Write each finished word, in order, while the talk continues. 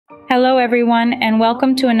Hello everyone, and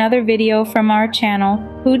welcome to another video from our channel,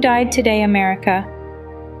 Who Died Today America.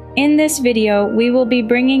 In this video, we will be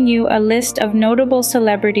bringing you a list of notable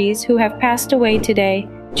celebrities who have passed away today,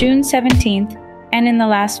 June 17th, and in the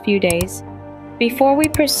last few days. Before we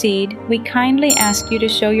proceed, we kindly ask you to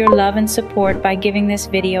show your love and support by giving this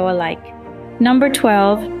video a like. Number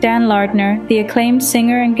 12, Dan Lardner, the acclaimed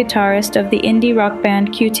singer and guitarist of the indie rock band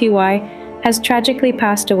QTY, has tragically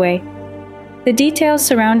passed away. The details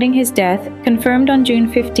surrounding his death, confirmed on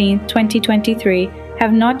June 15, 2023,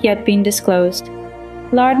 have not yet been disclosed.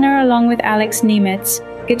 Lardner, along with Alex Nemetz,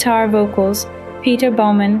 guitar vocals, Peter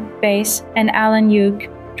Bowman, bass, and Alan Hugh,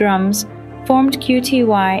 drums, formed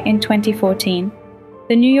QTY in 2014.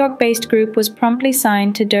 The New York-based group was promptly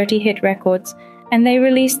signed to Dirty Hit Records, and they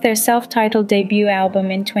released their self-titled debut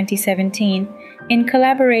album in 2017, in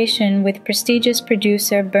collaboration with prestigious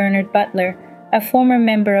producer Bernard Butler, a former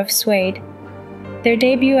member of Suede. Their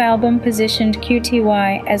debut album positioned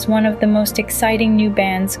QTY as one of the most exciting new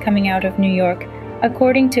bands coming out of New York,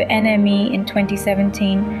 according to NME in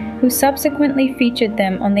 2017, who subsequently featured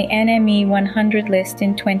them on the NME 100 list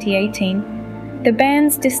in 2018. The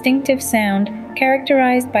band's distinctive sound,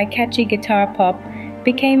 characterized by catchy guitar pop,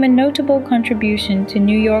 became a notable contribution to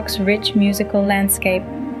New York's rich musical landscape.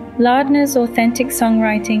 Lardner's authentic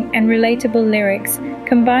songwriting and relatable lyrics,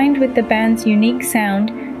 combined with the band's unique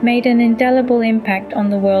sound, made an indelible impact on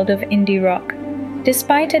the world of indie rock.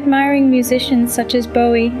 Despite admiring musicians such as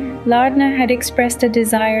Bowie, Lardner had expressed a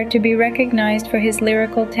desire to be recognized for his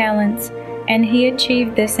lyrical talents, and he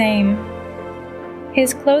achieved this aim.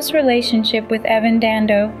 His close relationship with Evan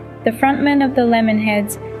Dando, the frontman of the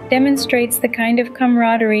Lemonheads, demonstrates the kind of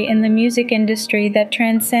camaraderie in the music industry that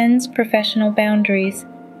transcends professional boundaries.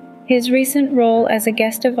 His recent role as a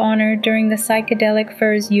guest of honor during the Psychedelic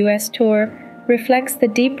Furs US tour reflects the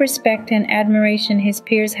deep respect and admiration his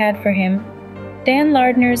peers had for him. Dan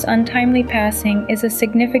Lardner's untimely passing is a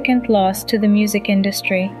significant loss to the music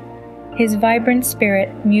industry. His vibrant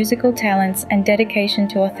spirit, musical talents, and dedication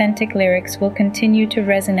to authentic lyrics will continue to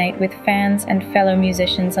resonate with fans and fellow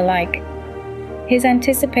musicians alike. His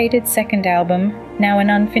anticipated second album, now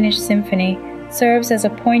an unfinished symphony, serves as a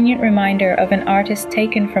poignant reminder of an artist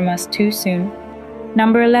taken from us too soon.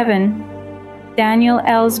 Number 11. Daniel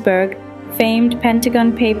Ellsberg, famed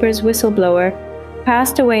Pentagon Papers whistleblower,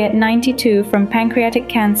 passed away at 92 from pancreatic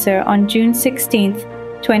cancer on June 16,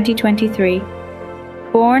 2023.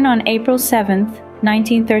 Born on April 7,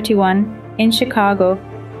 1931, in Chicago,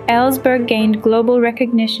 Ellsberg gained global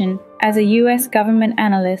recognition as a U.S. government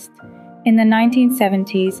analyst in the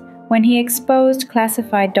 1970s when he exposed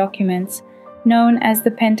classified documents known as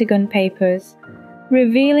the Pentagon Papers,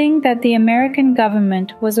 revealing that the American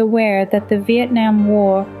government was aware that the Vietnam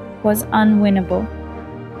War was unwinnable.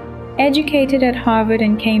 Educated at Harvard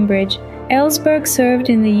and Cambridge, Ellsberg served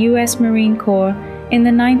in the U.S. Marine Corps in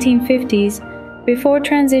the 1950s before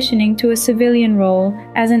transitioning to a civilian role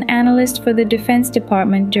as an analyst for the Defense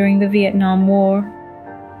Department during the Vietnam War.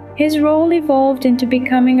 His role evolved into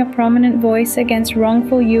becoming a prominent voice against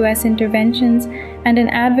wrongful U.S. interventions and an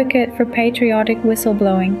advocate for patriotic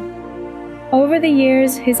whistleblowing. Over the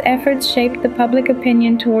years, his efforts shaped the public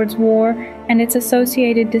opinion towards war and its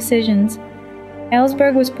associated decisions.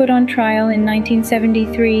 Ellsberg was put on trial in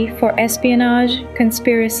 1973 for espionage,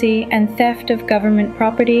 conspiracy, and theft of government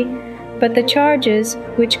property, but the charges,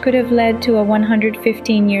 which could have led to a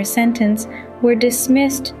 115-year sentence, were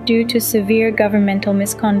dismissed due to severe governmental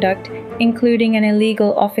misconduct, including an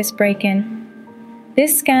illegal office break-in.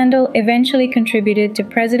 This scandal eventually contributed to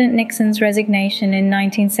President Nixon's resignation in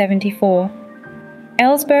 1974.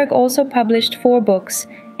 Ellsberg also published 4 books,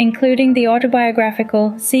 including the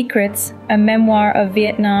autobiographical Secrets, a memoir of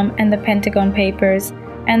Vietnam and the Pentagon Papers,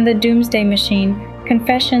 and The Doomsday Machine,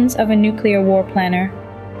 Confessions of a Nuclear War Planner.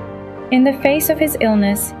 In the face of his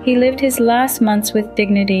illness, he lived his last months with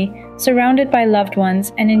dignity, surrounded by loved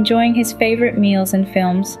ones and enjoying his favorite meals and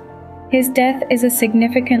films. His death is a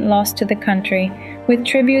significant loss to the country, with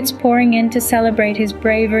tributes pouring in to celebrate his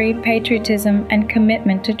bravery, patriotism, and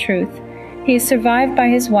commitment to truth. He is survived by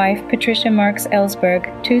his wife, Patricia Marks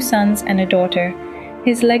Ellsberg, 2 sons and a daughter.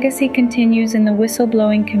 His legacy continues in the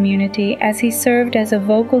whistleblowing community as he served as a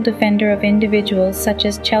vocal defender of individuals such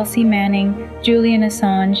as Chelsea Manning, Julian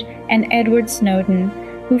Assange, and Edward Snowden,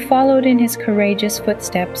 who followed in his courageous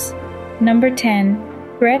footsteps. Number 10.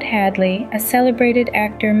 Brett Hadley, a celebrated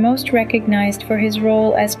actor most recognized for his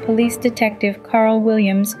role as police detective Carl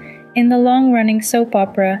Williams in the long-running soap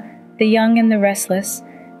opera The Young and the Restless,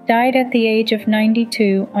 died at the age of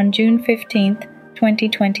 92 on June 15,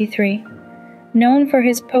 2023. Known for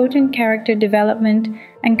his potent character development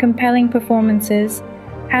and compelling performances,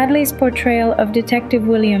 Hadley's portrayal of Detective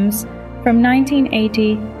Williams from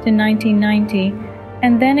 1980 to 1990,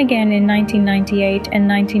 and then again in 1998 and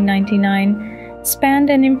 1999, spanned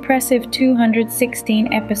an impressive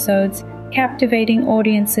 216 episodes, captivating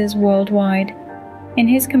audiences worldwide. In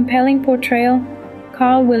his compelling portrayal,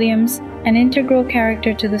 Carl Williams, an integral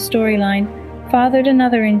character to the storyline, fathered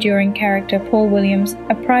another enduring character, Paul Williams,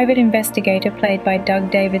 a private investigator played by Doug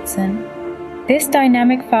Davidson. This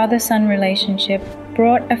dynamic father-son relationship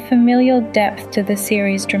brought a familial depth to the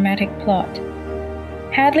series' dramatic plot.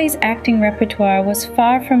 Hadley's acting repertoire was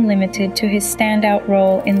far from limited to his standout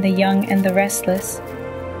role in The Young and the Restless.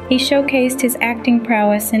 He showcased his acting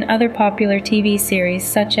prowess in other popular TV series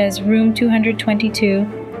such as Room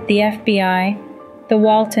 222, The FBI, The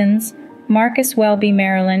Waltons, Marcus Welby,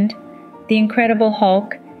 Maryland, The Incredible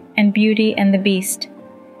Hulk, and Beauty and the Beast.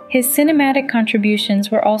 His cinematic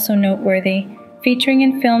contributions were also noteworthy, featuring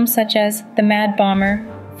in films such as The Mad Bomber,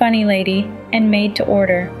 Funny Lady, and Made to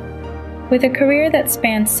Order. With a career that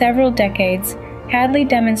spanned several decades, Hadley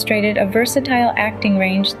demonstrated a versatile acting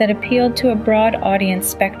range that appealed to a broad audience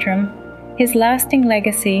spectrum. His lasting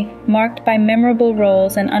legacy, marked by memorable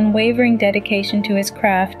roles and unwavering dedication to his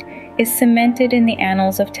craft, is cemented in the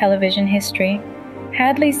annals of television history.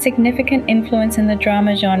 Hadley's significant influence in the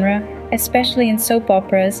drama genre, especially in soap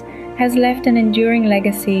operas, has left an enduring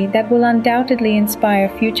legacy that will undoubtedly inspire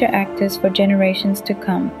future actors for generations to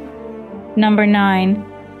come. Number 9.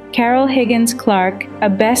 Carol Higgins Clark, a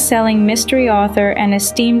best-selling mystery author and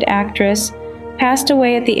esteemed actress, passed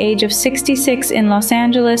away at the age of 66 in Los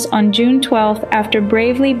Angeles on June 12 after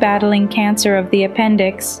bravely battling cancer of the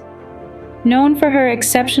appendix. Known for her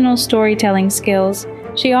exceptional storytelling skills,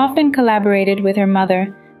 she often collaborated with her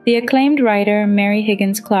mother, the acclaimed writer Mary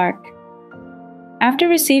Higgins Clark. After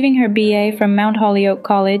receiving her BA from Mount Holyoke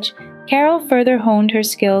College, Carol further honed her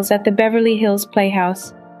skills at the Beverly Hills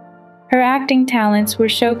Playhouse. Her acting talents were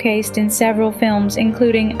showcased in several films,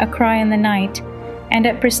 including A Cry in the Night, and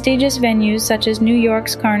at prestigious venues such as New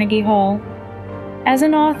York's Carnegie Hall. As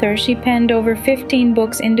an author, she penned over 15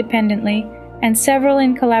 books independently and several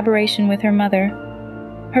in collaboration with her mother.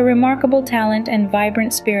 Her remarkable talent and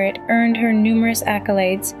vibrant spirit earned her numerous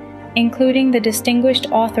accolades, including the Distinguished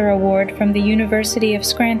Author Award from the University of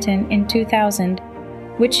Scranton in 2000,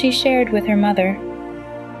 which she shared with her mother.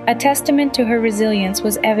 A testament to her resilience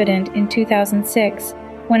was evident in 2006,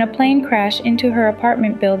 when a plane crash into her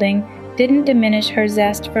apartment building didn't diminish her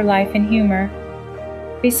zest for life and humor.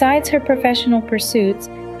 Besides her professional pursuits,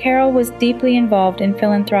 Carol was deeply involved in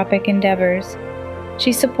philanthropic endeavors.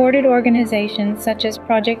 She supported organizations such as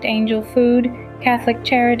Project Angel Food, Catholic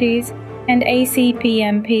Charities, and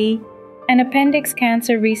ACPMP, an Appendix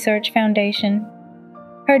Cancer Research Foundation.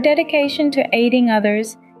 Her dedication to aiding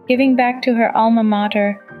others, giving back to her alma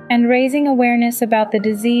mater, and raising awareness about the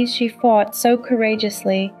disease she fought so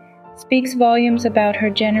courageously speaks volumes about her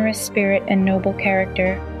generous spirit and noble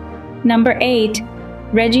character. Number 8.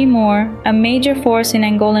 Reggie Moore, a major force in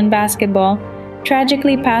Angolan basketball,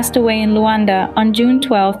 tragically passed away in Luanda on June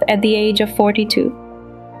 12 at the age of 42.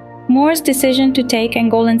 Moore's decision to take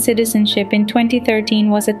Angolan citizenship in 2013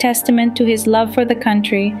 was a testament to his love for the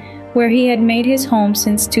country, where he had made his home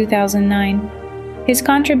since 2009. His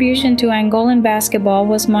contribution to Angolan basketball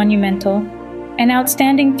was monumental. An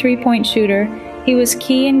outstanding three-point shooter, he was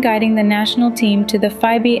key in guiding the national team to the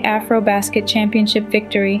FIBA Afrobasket Championship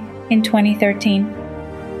victory in 2013.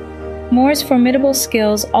 Moore's formidable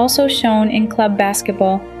skills also shone in club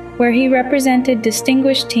basketball, where he represented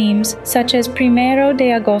distinguished teams such as Primero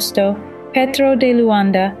de Agosto, Petro de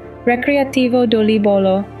Luanda, Recreativo do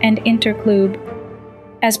Libolo, and Interclube.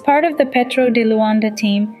 As part of the Petro de Luanda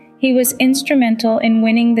team, he was instrumental in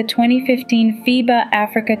winning the 2015 FIBA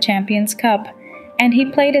Africa Champions Cup, and he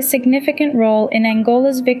played a significant role in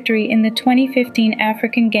Angola's victory in the 2015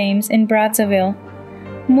 African Games in Brazzaville.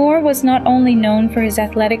 Moore was not only known for his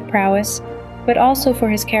athletic prowess, but also for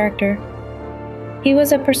his character. He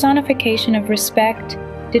was a personification of respect,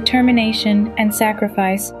 determination, and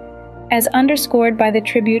sacrifice, as underscored by the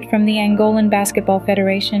tribute from the Angolan Basketball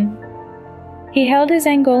Federation. He held his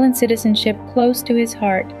Angolan citizenship close to his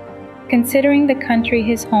heart, considering the country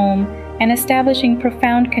his home and establishing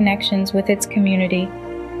profound connections with its community.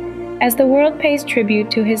 As the world pays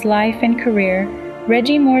tribute to his life and career,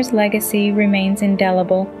 Reggie Moore's legacy remains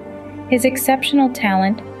indelible. His exceptional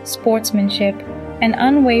talent, sportsmanship, and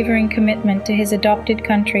unwavering commitment to his adopted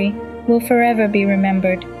country will forever be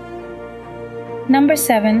remembered. Number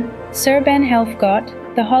 7. Sir Ben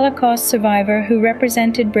Helfgott, the Holocaust survivor who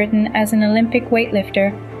represented Britain as an Olympic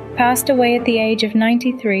weightlifter, passed away at the age of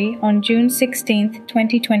 93 on June 16,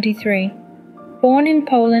 2023. Born in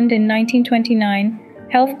Poland in 1929,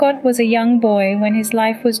 Helfgott was a young boy when his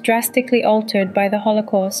life was drastically altered by the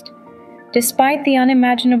Holocaust. Despite the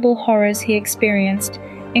unimaginable horrors he experienced,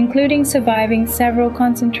 including surviving several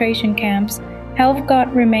concentration camps,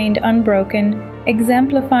 Helfgott remained unbroken,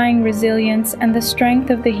 exemplifying resilience and the strength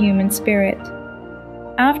of the human spirit.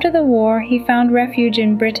 After the war, he found refuge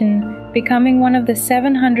in Britain, becoming one of the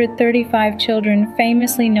 735 children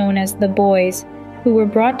famously known as the Boys, who were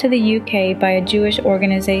brought to the UK by a Jewish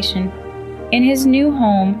organization. In his new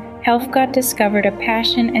home, Helfgott discovered a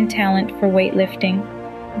passion and talent for weightlifting.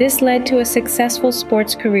 This led to a successful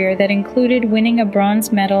sports career that included winning a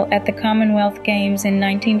bronze medal at the Commonwealth Games in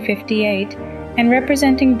 1958 and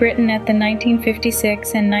representing Britain at the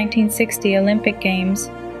 1956 and 1960 Olympic Games.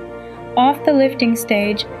 Off the lifting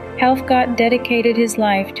stage, Helfgott dedicated his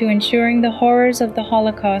life to ensuring the horrors of the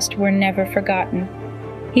Holocaust were never forgotten.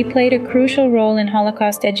 He played a crucial role in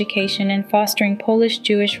Holocaust education and fostering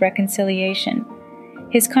Polish-Jewish reconciliation.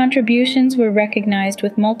 His contributions were recognized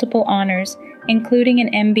with multiple honors, including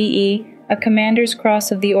an MBE, a Commander's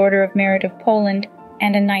Cross of the Order of Merit of Poland,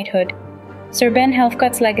 and a knighthood. Sir Ben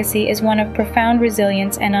Helfgott's legacy is one of profound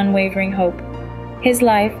resilience and unwavering hope. His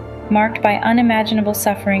life, marked by unimaginable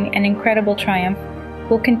suffering and incredible triumph,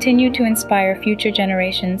 will continue to inspire future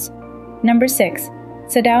generations. Number 6.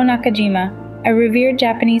 Sadao Nakajima, a revered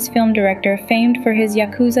Japanese film director famed for his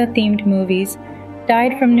Yakuza-themed movies,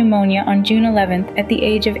 died from pneumonia on June 11th at the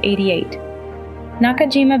age of 88.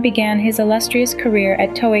 Nakajima began his illustrious career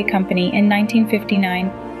at Toei Company in 1959,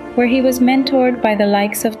 where he was mentored by the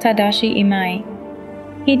likes of Tadashi Imai.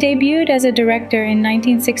 He debuted as a director in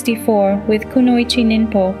 1964 with Kunoichi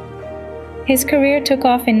Ninpo. His career took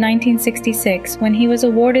off in 1966 when he was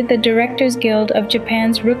awarded the Directors Guild of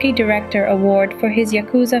Japan's Rookie Director Award for his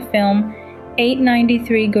Yakuza film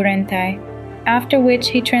 893 Gurentai, after which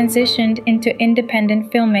he transitioned into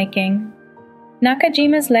independent filmmaking.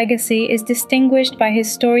 Nakajima's legacy is distinguished by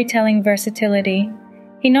his storytelling versatility.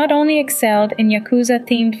 He not only excelled in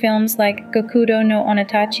Yakuza-themed films like Gokudo no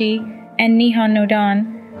Onatachi and Nihon no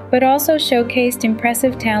Dan, but also showcased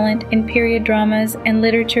impressive talent in period dramas and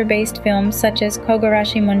literature-based films such as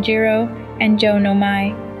Kogarashi Monjiro and Joe no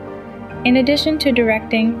Mai. In addition to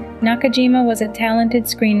directing, Nakajima was a talented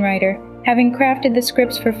screenwriter, having crafted the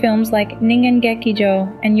scripts for films like Ningen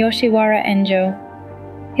Gekijo and Yoshiwara Enjo.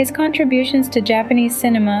 His contributions to Japanese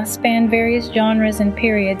cinema span various genres and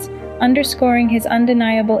periods, underscoring his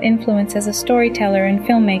undeniable influence as a storyteller and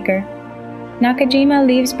filmmaker. Nakajima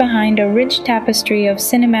leaves behind a rich tapestry of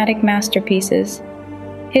cinematic masterpieces.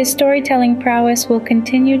 His storytelling prowess will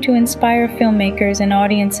continue to inspire filmmakers and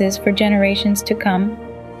audiences for generations to come.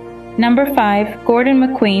 Number 5. Gordon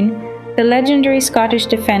McQueen, the legendary Scottish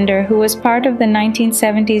defender who was part of the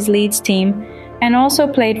 1970s Leeds team and also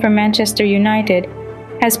played for Manchester United,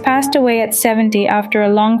 has passed away at 70 after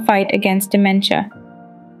a long fight against dementia.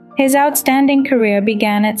 His outstanding career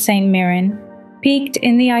began at St Mirren, peaked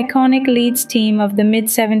in the iconic Leeds team of the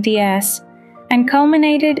mid-70s, and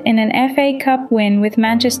culminated in an FA Cup win with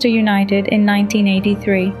Manchester United in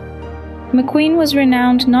 1983. McQueen was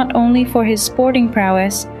renowned not only for his sporting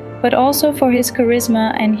prowess, but also for his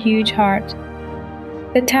charisma and huge heart.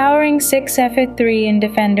 The towering 6'3" in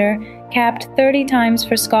defender, capped 30 times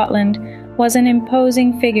for Scotland, was an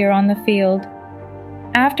imposing figure on the field.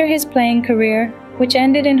 After his playing career, which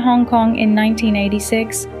ended in Hong Kong in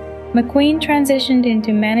 1986, McQueen transitioned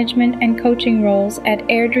into management and coaching roles at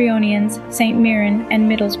Airdrieonians, St Mirren, and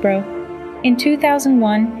Middlesbrough. In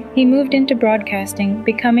 2001, he moved into broadcasting,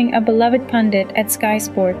 becoming a beloved pundit at Sky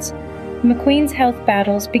Sports. McQueen's health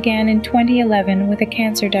battles began in 2011 with a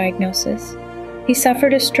cancer diagnosis. He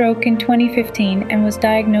suffered a stroke in 2015 and was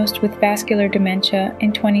diagnosed with vascular dementia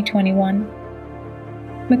in 2021.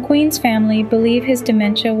 McQueen's family believe his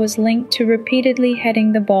dementia was linked to repeatedly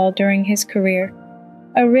heading the ball during his career,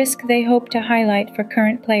 a risk they hope to highlight for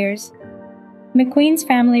current players. McQueen's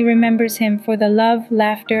family remembers him for the love,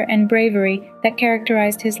 laughter, and bravery that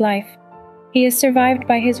characterized his life. He is survived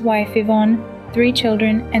by his wife Yvonne, 3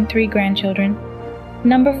 children, and 3 grandchildren.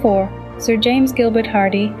 Number 4. Sir James Gilbert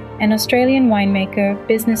Hardy, an Australian winemaker,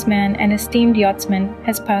 businessman, and esteemed yachtsman,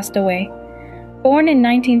 has passed away. Born in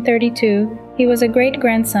 1932, he was a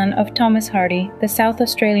great-grandson of Thomas Hardy, the South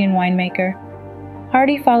Australian winemaker.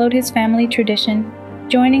 Hardy followed his family tradition,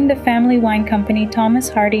 joining the family wine company Thomas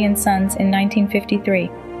Hardy & Sons in 1953.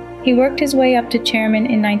 He worked his way up to chairman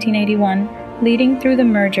in 1981, leading through the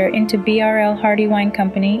merger into BRL Hardy Wine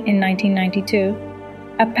Company in 1992.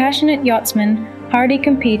 A passionate yachtsman, Hardy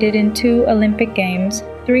competed in 2 Olympic Games,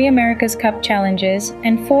 3 America's Cup Challenges,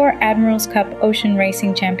 and 4 Admiral's Cup Ocean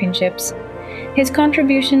Racing Championships. His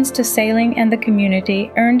contributions to sailing and the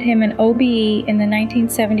community earned him an OBE in the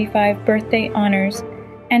 1975 birthday honors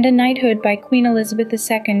and a knighthood by Queen Elizabeth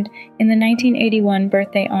II in the 1981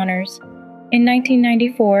 birthday honors. In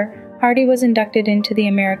 1994, Hardy was inducted into the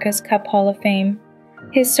America's Cup Hall of Fame.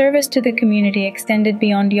 His service to the community extended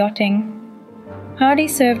beyond yachting. Hardy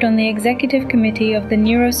served on the executive committee of the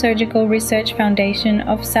Neurosurgical Research Foundation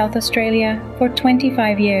of South Australia for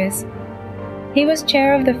 25 years. He was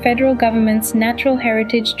chair of the federal government's Natural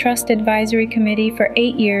Heritage Trust Advisory Committee for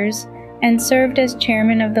 8 years and served as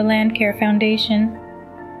chairman of the Landcare Foundation.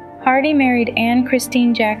 Hardy married Anne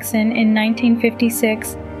Christine Jackson in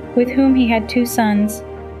 1956, with whom he had 2 sons.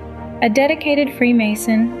 A dedicated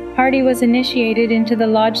Freemason, Hardy was initiated into the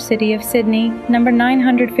Lodge City of Sydney, number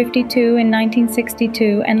 952 in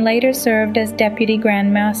 1962, and later served as Deputy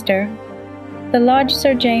Grand Master. The Lodge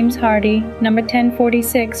Sir James Hardy, number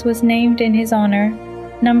 1046, was named in his honor.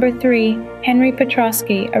 Number 3, Henry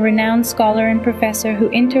Petrosky, a renowned scholar and professor who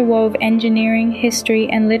interwove engineering, history,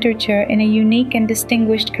 and literature in a unique and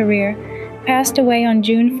distinguished career, passed away on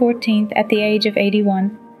June 14th at the age of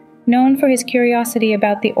 81. Known for his curiosity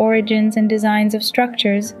about the origins and designs of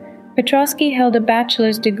structures, Petrosky held a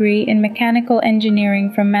bachelor's degree in mechanical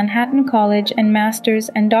engineering from Manhattan College and master's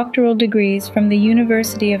and doctoral degrees from the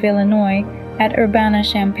University of Illinois at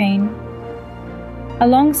Urbana-Champaign.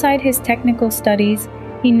 Alongside his technical studies,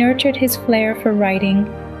 he nurtured his flair for writing,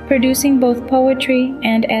 producing both poetry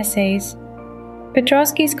and essays.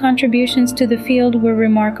 Petrosky's contributions to the field were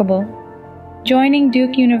remarkable. Joining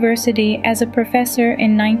Duke University as a professor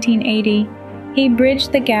in 1980, he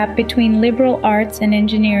bridged the gap between liberal arts and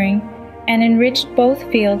engineering and enriched both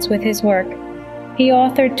fields with his work. He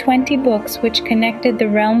authored 20 books which connected the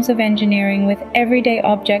realms of engineering with everyday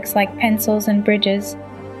objects like pencils and bridges.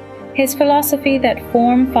 His philosophy that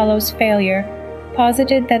form follows failure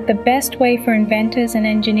posited that the best way for inventors and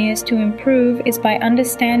engineers to improve is by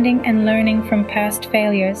understanding and learning from past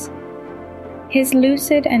failures. His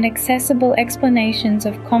lucid and accessible explanations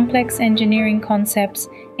of complex engineering concepts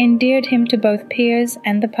endeared him to both peers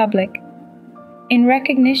and the public. In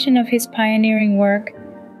recognition of his pioneering work,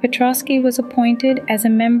 Petrosky was appointed as a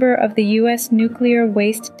member of the U.S. Nuclear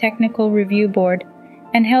Waste Technical Review Board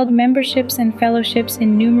and held memberships and fellowships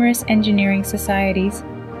in numerous engineering societies.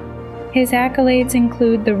 His accolades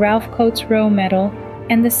include the Ralph Coates Rowe Medal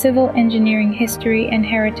and the Civil Engineering History and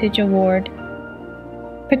Heritage Award.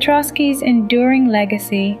 Petrosky's enduring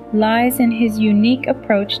legacy lies in his unique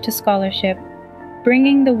approach to scholarship,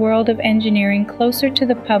 bringing the world of engineering closer to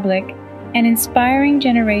the public and inspiring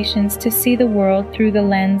generations to see the world through the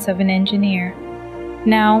lens of an engineer.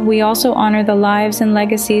 Now, we also honor the lives and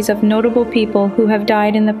legacies of notable people who have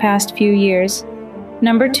died in the past few years.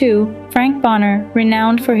 Number 2, Frank Bonner,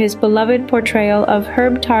 renowned for his beloved portrayal of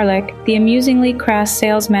Herb Tarlek, the amusingly crass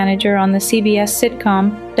sales manager on the CBS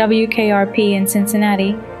sitcom WKRP in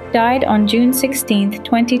Cincinnati, died on June 16,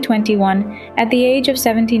 2021, at the age of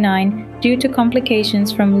 79 due to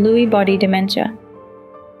complications from Lewy body dementia.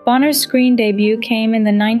 Bonner's screen debut came in the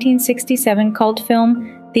 1967 cult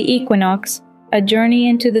film The Equinox, A Journey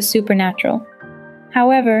into the Supernatural.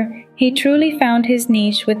 However, he truly found his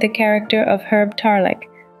niche with the character of Herb Tarlek,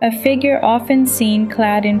 a figure often seen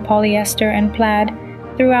clad in polyester and plaid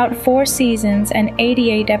throughout 4 seasons and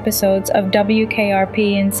 88 episodes of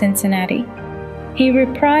WKRP in Cincinnati. He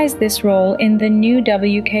reprised this role in the new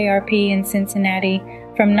WKRP in Cincinnati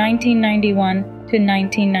from 1991 to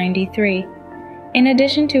 1993. In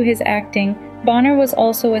addition to his acting, Bonner was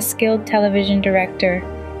also a skilled television director.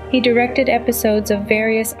 He directed episodes of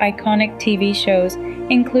various iconic TV shows,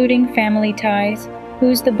 including Family Ties,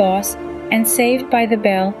 Who's the Boss, and Saved by the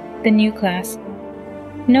Bell, The New Class.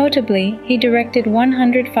 Notably, he directed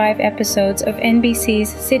 105 episodes of NBC's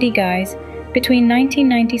City Guys between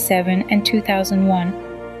 1997 and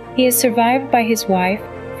 2001. He is survived by his wife,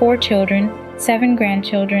 4 children, 7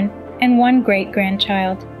 grandchildren, and 1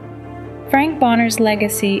 great-grandchild. Frank Bonner's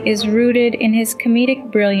legacy is rooted in his comedic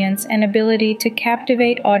brilliance and ability to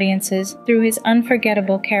captivate audiences through his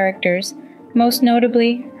unforgettable characters, most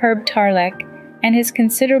notably Herb Tarlek, and his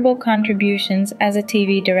considerable contributions as a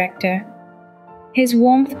TV director. His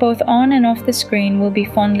warmth both on and off the screen will be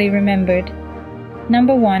fondly remembered.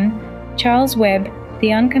 Number 1, Charles Webb,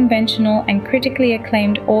 the unconventional and critically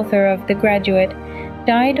acclaimed author of The Graduate,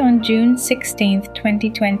 died on June 16,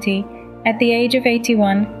 2020, at the age of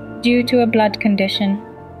 81, due to a blood condition.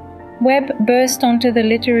 Webb burst onto the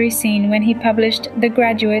literary scene when he published The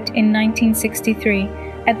Graduate in 1963,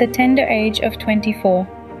 at the tender age of 24.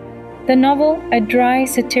 The novel, a dry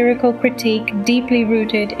satirical critique deeply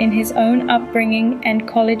rooted in his own upbringing and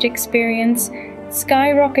college experience,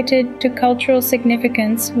 skyrocketed to cultural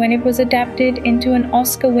significance when it was adapted into an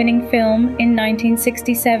Oscar-winning film in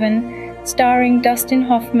 1967, starring Dustin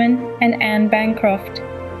Hoffman and Anne Bancroft.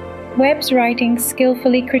 Webb's writing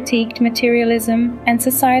skillfully critiqued materialism and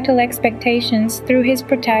societal expectations through his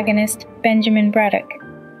protagonist, Benjamin Braddock.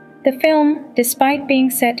 The film, despite being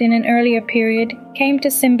set in an earlier period, came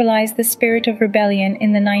to symbolize the spirit of rebellion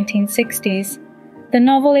in the 1960s. The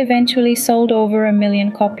novel eventually sold over 1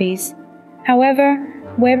 million copies. However,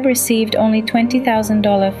 Webb received only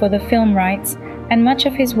 $20,000 for the film rights, and much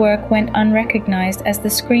of his work went unrecognized as the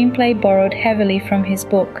screenplay borrowed heavily from his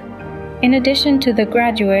book. In addition to The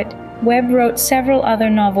Graduate, Webb wrote several other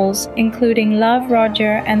novels, including Love,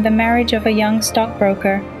 Roger, and The Marriage of a Young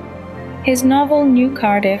Stockbroker. His novel New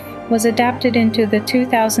Cardiff was adapted into the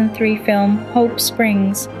 2003 film Hope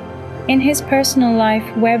Springs. In his personal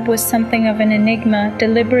life, Webb was something of an enigma,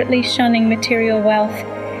 deliberately shunning material wealth.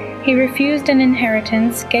 He refused an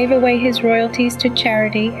inheritance, gave away his royalties to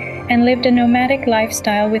charity, and lived a nomadic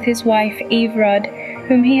lifestyle with his wife, Eve Rudd,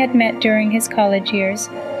 whom he had met during his college years.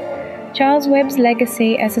 Charles Webb's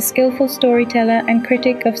legacy as a skillful storyteller and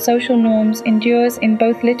critic of social norms endures in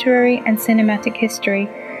both literary and cinematic history,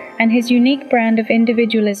 and his unique brand of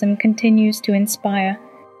individualism continues to inspire.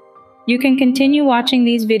 You can continue watching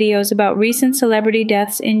these videos about recent celebrity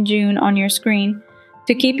deaths in June on your screen.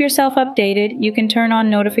 To keep yourself updated, you can turn on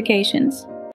notifications.